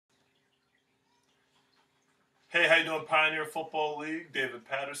Hey, how you doing, Pioneer Football League? David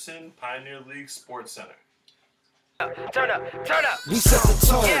Patterson, Pioneer League Sports Center. Turn up. We set the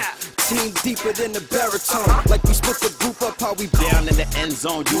tone, team deeper than the baritone. Like we split the group up, how we down in the end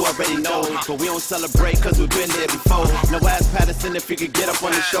zone, you already know. But we don't celebrate cause we've been there before. No, ask Patterson if you could get up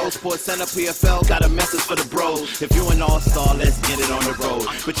on the show. Sports Center PFL got a message for the bros. If you an all-star, let's get it on the road.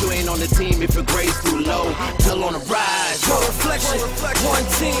 But you ain't on the team if your grade's too low. Still on the rise. Pro reflection, one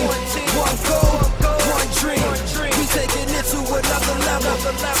team, one goal, one dream. We taking it to another level.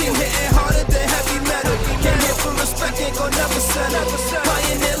 Team hitting harder than heavy metal. Came here for respect, ain't gon' never settle.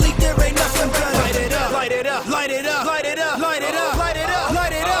 Pioneer League, there ain't nothing better. Light it up, light it up, light it up, light it up, light it up, light it up,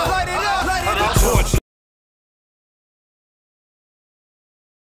 light it up, light it up, light it up.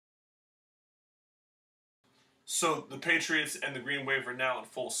 So the Patriots and the Green Wave are now in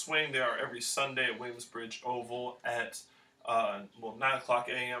full swing. They are every Sunday at Williamsbridge Oval at 9 o'clock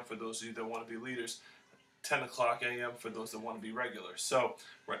a.m. for those of you that want to be leaders, 10 o'clock a.m. for those that want to be regular. So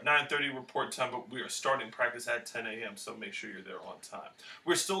we're at 9:30 report time, but we are starting practice at 10 a.m., so make sure you're there on time.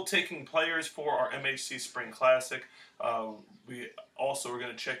 We're still taking players for our MHC Spring Classic. We also are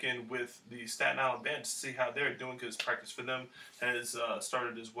going to check in with the Staten Island Band to see how they're doing, because practice for them has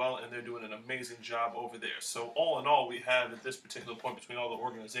started as well, and they're doing an amazing job over there. So all in all, we have at this particular point between all the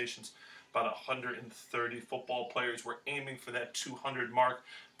organizations about 130 football players. We're aiming for that 200 mark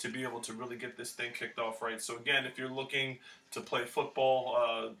to be able to really get this thing kicked off right. So again, if you're looking to play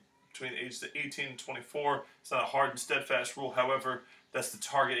football between the ages of 18 and 24, it's not a hard and steadfast rule. However, that's the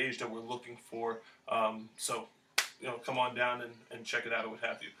target age that we're looking for. So, you know, come on down and check it out or what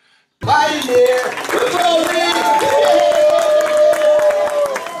have you. Pioneer Football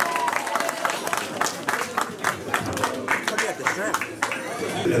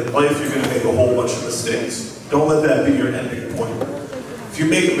In life, you're going to make a whole bunch of mistakes. Don't let that be your ending point. If you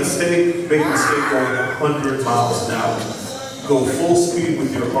make a mistake going 100 miles an hour. Go full speed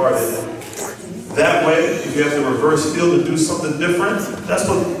with your heart in it. That way, if you have to reverse field and do something different, that's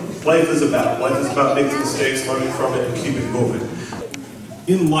what life is about. Life is about making mistakes, learning from it, and keeping moving.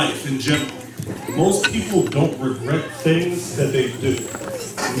 In life, in general, most people don't regret things that they do.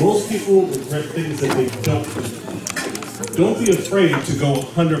 Most people regret things that they don't do. Don't be afraid to go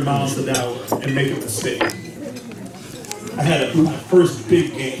 100 miles an hour and make a mistake. I had my first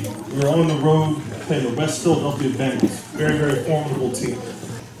big game. We were on the road playing the West Philadelphia Bengals. Very, very formidable team.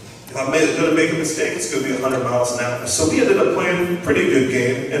 If I'm going to make a mistake, it's going to be 100 miles an hour. So we ended up playing a pretty good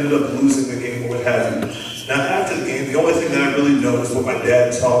game, ended up losing the game, or what have you. Now, after the game, the only thing that I really know is what my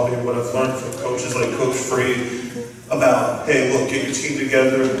dad taught me, what I've learned from coaches like Coach Freed, about, hey, look, get your team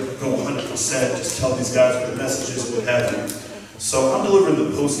together, go 100%, just tell these guys what the messages and what have you. So I'm delivering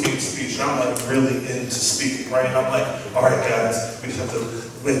the post-game speech, and I'm like really into speaking, right? And I'm like, all right, guys, we have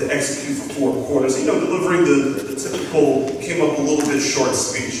to execute for 4 quarters. You know, delivering the typical, came up a little bit short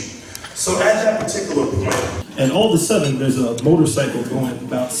speech. So at that particular point, and all of a sudden, there's a motorcycle going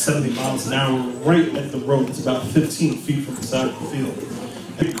about 70 miles an hour right at the road. It's about 15 feet from the side of the field.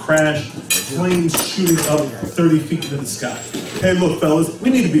 Big crash, flames shooting up 30 feet into the sky. Hey, look, fellas, we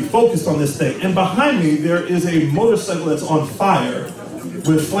need to be focused on this thing. And behind me, there is a motorcycle that's on fire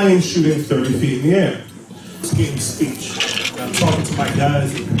with flames shooting 30 feet in the air. Game speech. I'm talking to my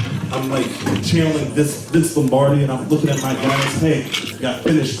guys. I'm like channeling Vince Lombardi, and I'm looking at my guys. Hey, we got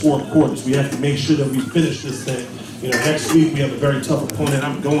finished 4 quarters. We have to make sure that we finish this thing. You know, next week we have a very tough opponent.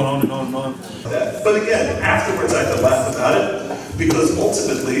 I'm going on and on and on. But again, afterwards I could laugh about it, because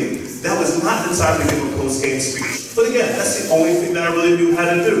ultimately that was not the time to give a post-game speech. But again, that's the only thing that I really knew how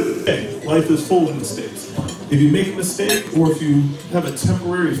to do. Hey, life is full of mistakes. If you make a mistake or if you have a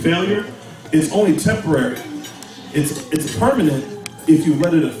temporary failure, it's only temporary. It's permanent if you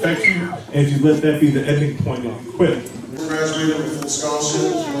let it affect you, and if you let that be the ending point and you quit. Graduated with full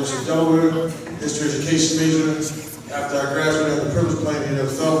scholarship, University of Delaware, history education major. After I graduated, I had the privilege of playing in the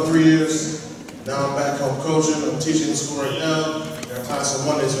NFL for 3 years. Now I'm back home coaching. I'm teaching in school right now. I have class on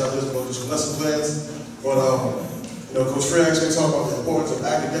Mondays, so I have to go do some lesson plans. But you know, Coach Frey actually talked about the importance of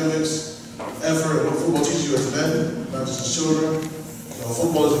academics, effort, and what football teaches you as men, not just as children. You know,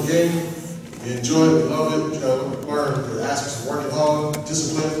 football is a game. You enjoy it, you love it, you know, learn the aspects of working hard,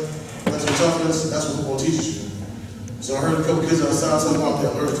 discipline, mental toughness. That's what football teaches you. So I heard a couple kids outside talking about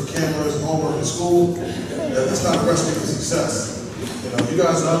they're allergic to cameras and homework in school. That's not a recipe for success. You know, you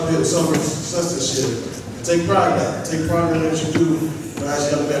guys are out there suffering success this year. Take pride in that. Take pride in what you do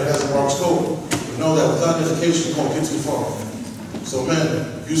as a young man that hasn't walked school. You know that without an education, you won't get too far. So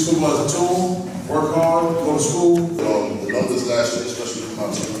man, use football as a tool, work hard, go to school. The numbers last year, especially for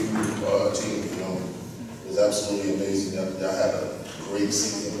my team, you know, was absolutely amazing. Y'all had a great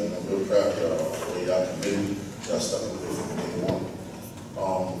season, and I'm real proud of y'all. The way y'all committed just stuck with it from day one.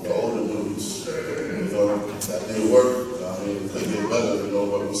 The older dudes, that didn't work. I mean, it could get better, but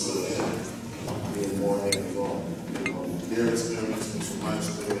we're still in. Getting more hands-on. Their experience and my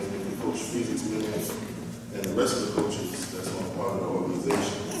experience, maybe Coach Free's experience, and the rest of the coaches that's on part of the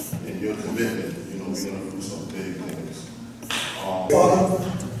organization, and your commitment, we're going to do some big things. Father,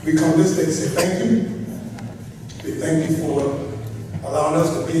 we come this day to say thank you. We thank you for allowing us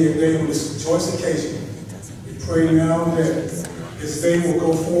to be here today on this joyous occasion. We pray now that this day will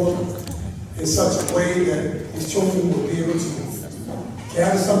go forth in such a way that these children will be able to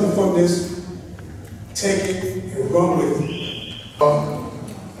gather something from this, take it, and run with it.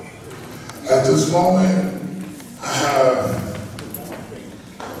 At this moment, I have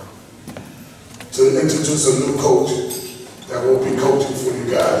to introduce a new coach that will be coaching for you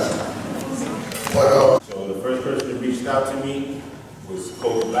guys. So the first person that reached out to me was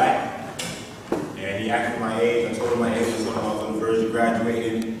Coach Black, and he asked me my age. I told him my age was when I was on the verge of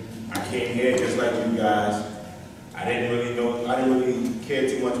graduating. I came here just like you guys. I didn't really care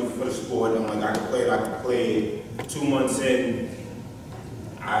too much for the sport. I'm like, I could play 2 months in.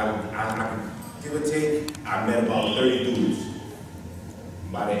 I give or take, I met about 30 dudes.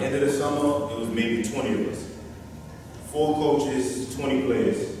 By the end of the summer, it was maybe 20 of us. 4 coaches, 20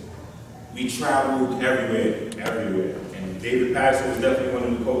 players. We traveled everywhere. And David Patterson was definitely one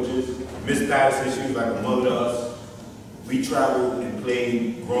of the coaches. Miss Patterson, she was like a mother to us. We traveled and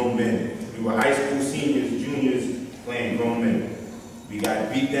played grown men. We were high school seniors, juniors, playing grown men. We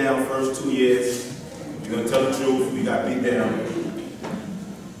got beat down first 2 years. We're gonna tell the truth, we got beat down.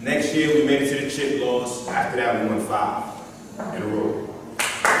 Next year, we made it to the chip loss. After that, we won 5 in a row.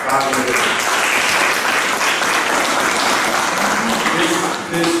 5 in a row.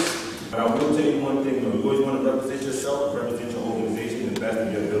 But I will tell you one thing, though. You always want to represent yourself, represent your organization to the best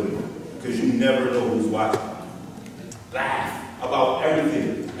of your ability. Because you never know who's watching. Laugh about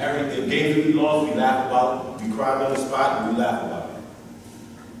everything. Everything. Games that we lost, we laugh about it. We cried on the spot, and we laugh about it.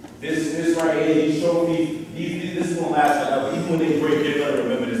 This right here, these trophies, this is going to last forever. Even when they break, you're going to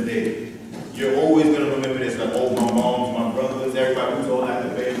remember this day. You're always going to remember this. Like, oh, my moms, my brothers, everybody who's all at the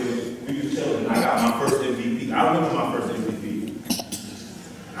bed with. We were chilling. I got my first MVP. I remember my first MVP.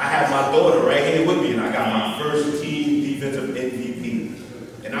 I had my daughter right here with me, and I got my first team defensive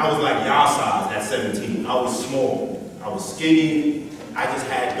MVP. And I was like y'all size at 17. I was small. I was skinny. I just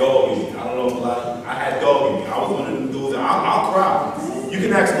had dog in me. I don't know if a lot of, I had dog in me. I was one of them dudes that I'll cry. You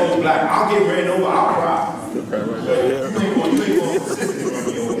can ask Coach Black, I'll get ran over, I'll cry. But you ain't going consistently run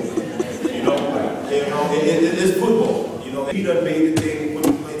me over. It's football. He done made the thing when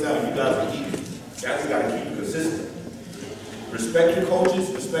you play time. You guys are keep it. You guys got to keep it consistent. Respect your coaches,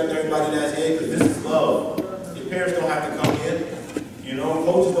 respect everybody that's here, because this is love. Your parents don't have to come in.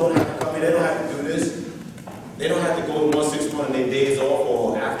 Coaches don't have to come in. They don't have to do this. They don't have to go to 161 and their days off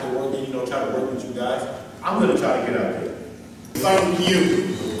or after work and, try to work with you guys. I'm going to try to get out there. Thank you.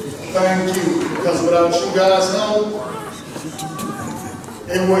 Thank you. Because without you guys' help,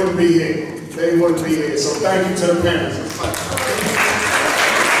 they wouldn't be here. They wouldn't be here. So thank you to the parents.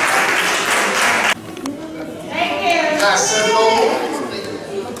 Thank you. I said no more.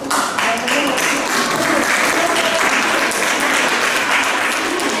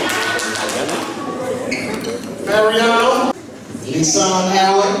 Mariano, Lisan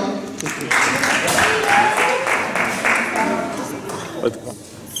Allen,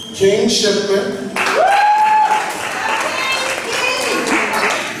 King Shipman,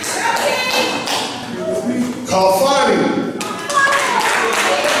 Kalfani,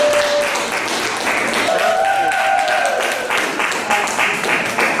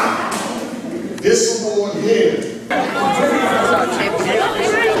 this award here.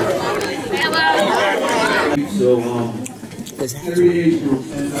 So, every age group,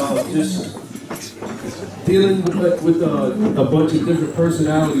 and just dealing with a bunch of different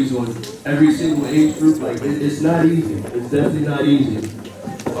personalities on every single age group, like it's not easy. It's definitely not easy.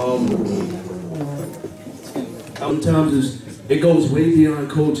 Sometimes it goes way beyond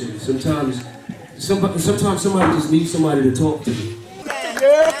coaching. Sometimes somebody just needs somebody to talk to.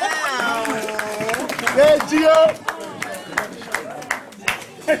 Yeah, Gio.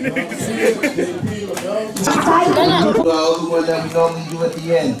 What that we normally do at the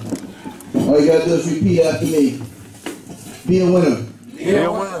end. All you gotta do is repeat after me. Be a winner. Be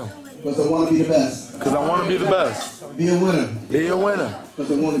a winner. Because I want to be the best. Because I want to be the best. Be a winner. Be a winner.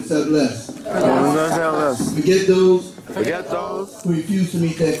 Because I won't accept less. I won't accept less. Forget those. Forget those. Who refuse to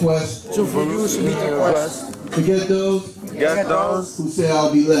meet that quest. Who refuse to meet that quest. Forget those. Forget those. Who say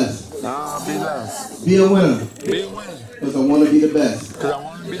I'll be less. I'll be less. Be a winner. Be a winner. Because I want to be the best. Because I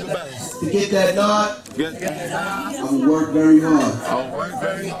want to be the best. To get that nod, I will work very hard.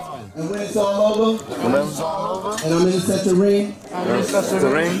 And when it's all over, and I'm in the center ring,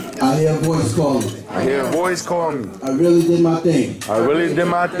 I hear a voice calling. I hear a voice call me. I really did my thing. I really did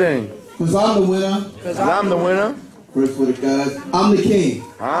my thing. Because I'm the winner. Because I'm the winner. First for the guys, I'm the king.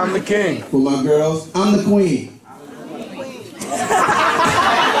 I'm the king. For my girls, I'm the queen. I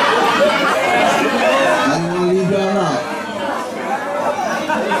didn't want to leave y'all out.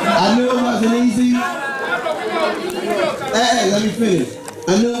 I knew it wasn't easy. Hey, let me finish. I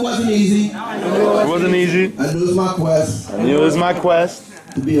knew it wasn't easy. It wasn't easy. I knew it was my quest. I knew it was my quest.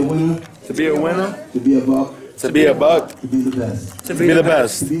 To be a winner. To be a winner. To be a buck. To be a buck. To be the best. To be the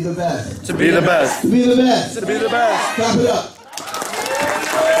best. To be the best. To be the best. To be the best. To be the best. Clap it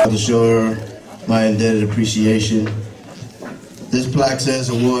up. To show her my indebted appreciation. This plaque says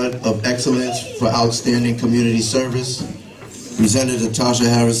Award of Excellence for Outstanding Community Service, presented to Tasha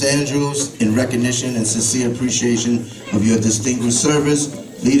Harris Andrews in recognition and sincere appreciation of your distinguished service,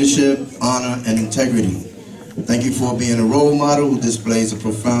 leadership, honor, and integrity. Thank you for being a role model who displays a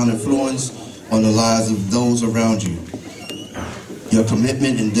profound influence on the lives of those around you. Your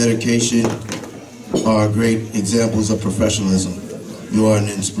commitment and dedication are great examples of professionalism. You are an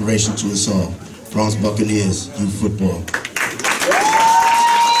inspiration to us all. Bronx Buccaneers, youth football.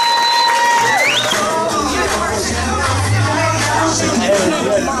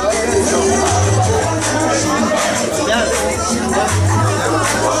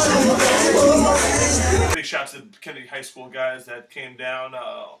 Big shout out to the Kennedy High School guys that came down,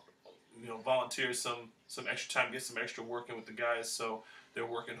 volunteered some extra time, get some extra work in with the guys, so they're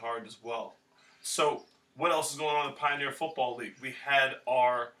working hard as well. So what else is going on in the Pioneer Football League? We had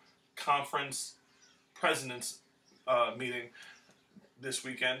our conference presidents meeting this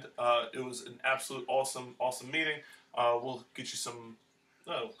weekend. It was an absolute awesome meeting. We'll get you some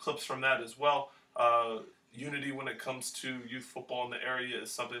clips from that as well. Unity when it comes to youth football in the area is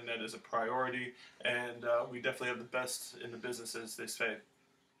something that is a priority, and we definitely have the best in the business, as they say.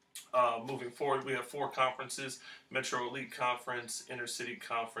 Moving forward, we have 4 conferences: Metro Elite Conference, Intercity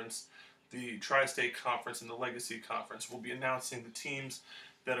Conference, the Tri-State Conference, and the Legacy Conference. We'll be announcing the teams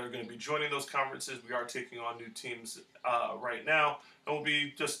that are going to be joining those conferences. We are taking on new teams right now, and we'll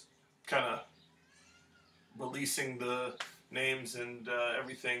be just kind of releasing the names and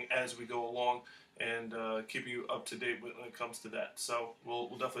everything as we go along, and keeping you up to date when it comes to that. So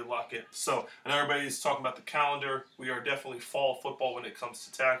we'll definitely lock in. So, and everybody's talking about the calendar. We are definitely fall football when it comes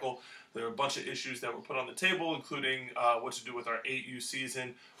to tackle. There are a bunch of issues that were put on the table, including what to do with our 8U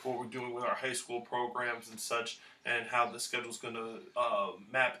season, what we're doing with our high school programs and such, and how the schedule's going to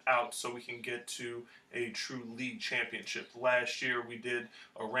map out so we can get to a true league championship. Last year we did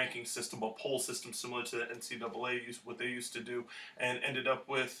a ranking system, a poll system similar to the NCAA, what they used to do, and ended up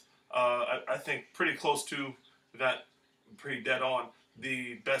with I think pretty close to that, pretty dead on,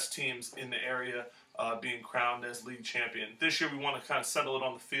 the best teams in the area being crowned as league champion. This year we want to kind of settle it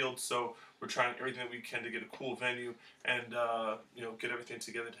on the field, so we're trying everything that we can to get a cool venue and get everything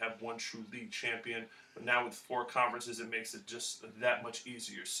together to have one true league champion. But now with 4 conferences, it makes it just that much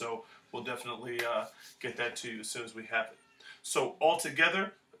easier. So we'll definitely get that to you as soon as we have it. So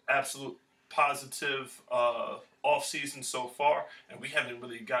altogether, absolute positive off-season so far, and we haven't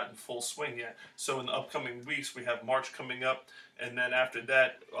really gotten full swing yet. So in the upcoming weeks, we have March coming up, and then after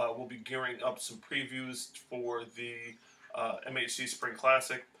that, we'll be gearing up some previews for the MHC Spring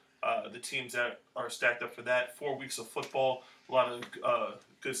Classic. The teams that are stacked up for that, 4 weeks of football, a lot of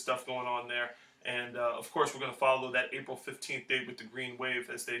good stuff going on there. And of course, we're going to follow that April 15th date with the Green Wave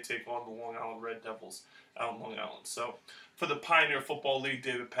as they take on the Long Island Red Devils out in Long Island. So for the Pioneer Football League,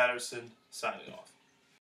 David Patterson signing off.